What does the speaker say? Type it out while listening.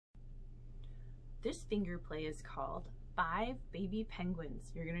This finger play is called 5 Baby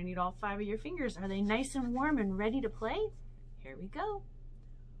Penguins. You're gonna need all 5 of your fingers. Are they nice and warm and ready to play? Here we go.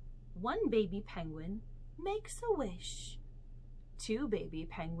 1 baby penguin makes a wish. 2 baby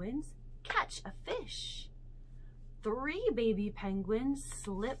penguins catch a fish. 3 baby penguins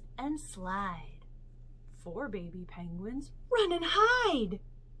slip and slide. 4 baby penguins run and hide.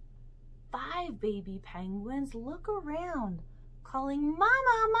 5 baby penguins look around, calling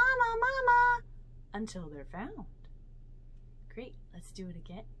mama, mama, mama, until they're found. Great, let's do it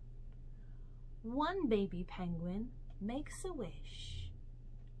again. 1 baby penguin makes a wish.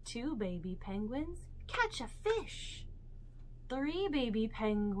 2 baby penguins catch a fish. 3 baby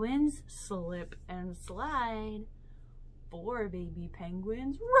penguins slip and slide. 4 baby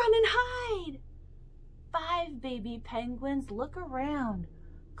penguins run and hide. 5 baby penguins look around,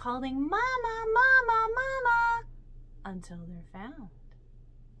 calling mama, mama, mama, until they're found.